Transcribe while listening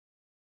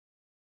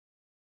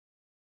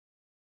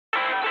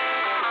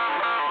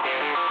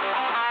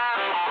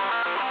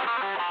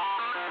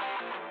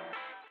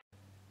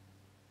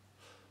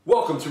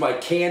Welcome to my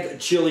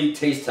canned chili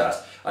taste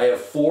test. I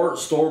have 4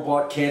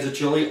 store-bought cans of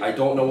chili. I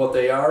don't know what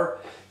they are,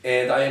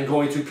 and I am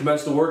going to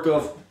commence the work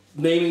of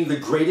naming the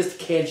greatest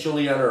canned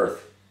chili on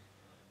earth.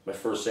 My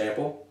first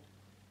sample.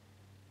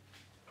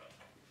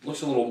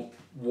 Looks a little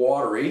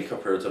watery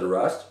compared to the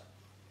rest.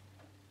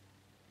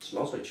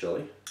 Smells like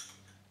chili.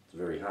 It's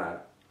very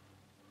hot.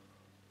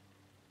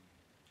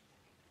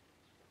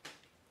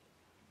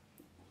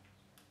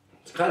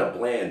 It's kind of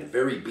bland,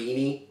 very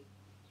beany.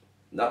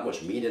 Not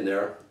much meat in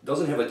there.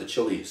 Doesn't have like the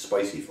chili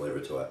spicy flavor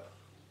to it.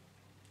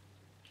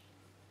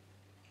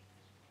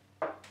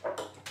 I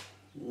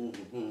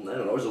don't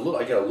know. There's a little.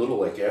 I got a little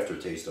like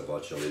aftertaste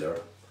of chili there,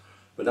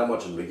 but not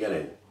much in the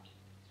beginning.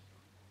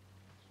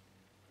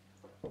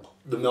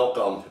 The milk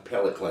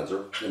palate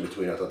cleanser in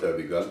between. I thought that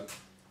would be good.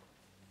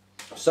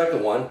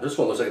 Second one. This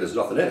one looks like there's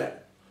nothing in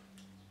it.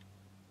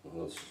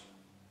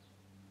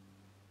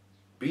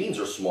 Beans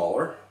are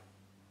smaller.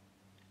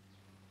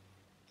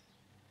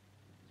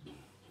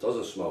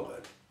 Doesn't smell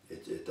good.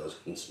 It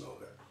doesn't smell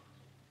good.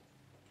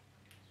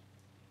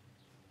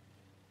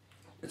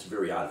 It's a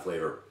very odd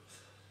flavor.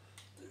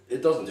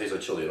 It doesn't taste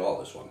like chili at all,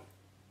 this one.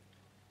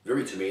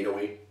 Very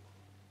tomatoey.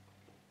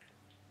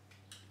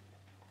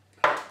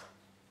 I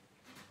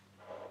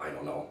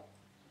don't know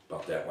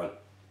about that one.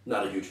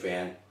 Not a huge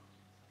fan.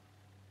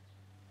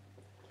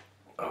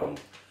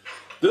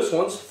 This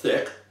one's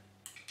thick.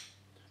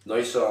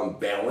 Nice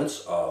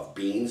balance of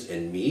beans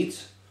and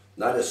meat.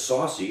 Not as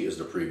saucy as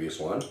the previous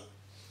one.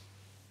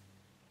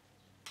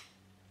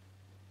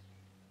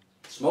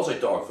 Smells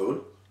like dog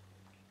food.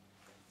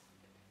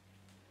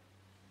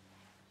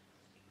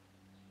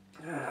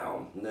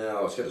 Ow,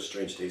 no, it's got a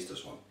strange taste,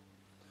 this one.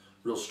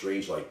 Real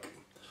strange, like,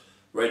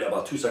 right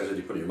about 2 seconds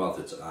after you put it in your mouth,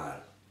 it's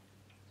odd.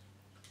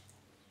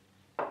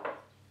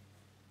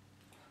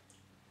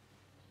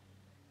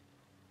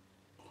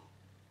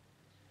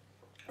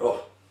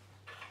 Oh,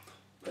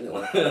 I didn't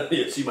want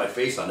to see my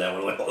face on that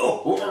one. Like,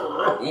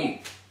 oh,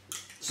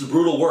 this is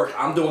brutal work.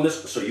 I'm doing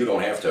this so you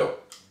don't have to.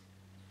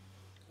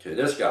 Okay,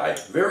 this guy,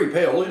 very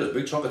pale. Look at this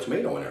big chunk of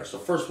tomato in there. It's the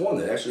first one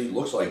that actually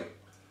looks like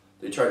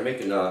they tried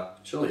making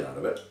chili out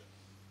of it.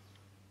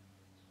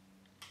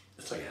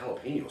 It's like a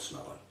jalapeno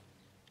smelling.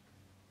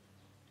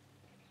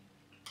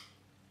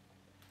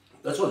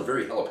 This one's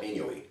very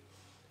jalapeno-y.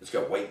 It's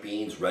got white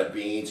beans, red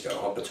beans, got a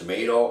hump of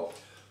tomato.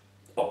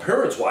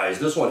 Appearance-wise,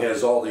 this one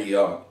has all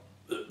the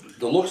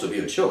looks of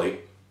being chili.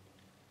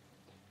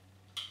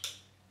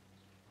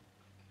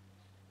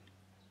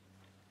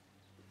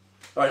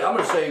 Alright, I'm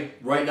going to say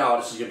right now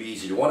this is going to be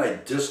easy. The one I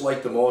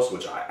dislike the most,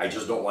 which I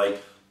just don't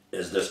like,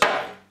 is this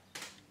guy.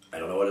 I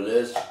don't know what it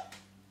is.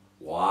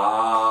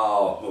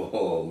 Wow.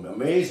 Oh,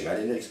 amazing. I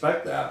didn't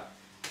expect that.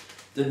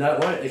 Did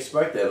not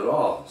expect that at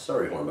all.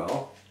 Sorry,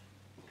 Hormel.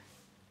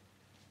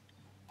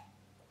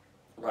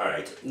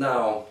 Alright,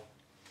 now,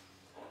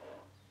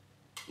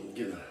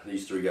 give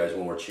these 3 guys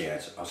one more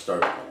chance. I'll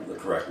start the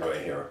correct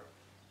way here.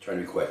 Trying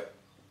to be quick.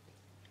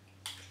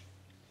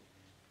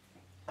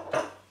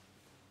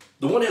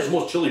 The one that has the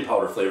most chili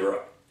powder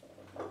flavor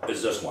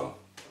is this one.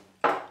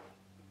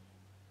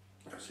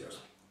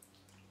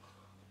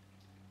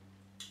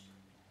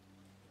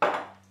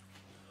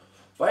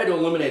 If I had to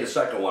eliminate a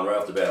second one right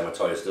off the bat, I'm going to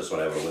tell you it's this one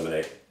I would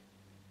eliminate.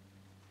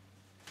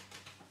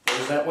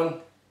 What is that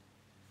one?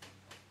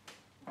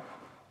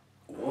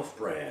 Wolf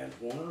brand.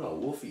 Wow,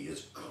 Wolfie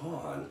is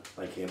gone.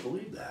 I can't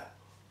believe that.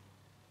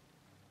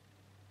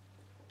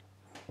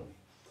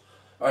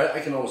 Alright, I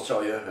can almost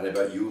tell you, and I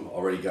bet you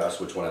already guessed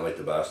which one I like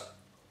the best.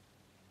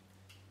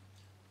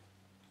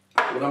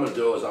 What I'm going to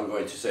do is I'm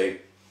going to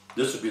say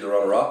this would be the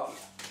runner-up.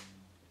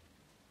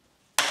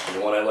 And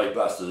the one I like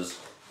best is...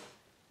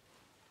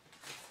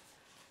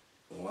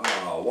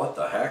 Wow, what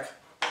the heck?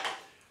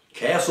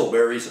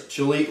 Castleberry's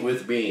chili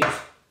with beans.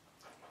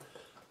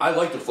 I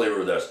like the flavor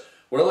of this.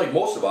 What I like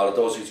most about it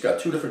though is it's got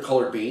 2 different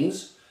colored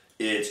beans.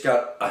 It's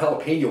got a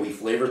jalapeno-y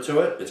flavor to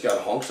it. It's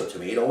got hunks of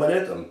tomato in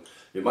it.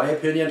 In my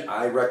opinion,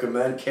 I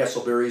recommend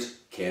Castleberry's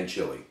canned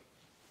chili.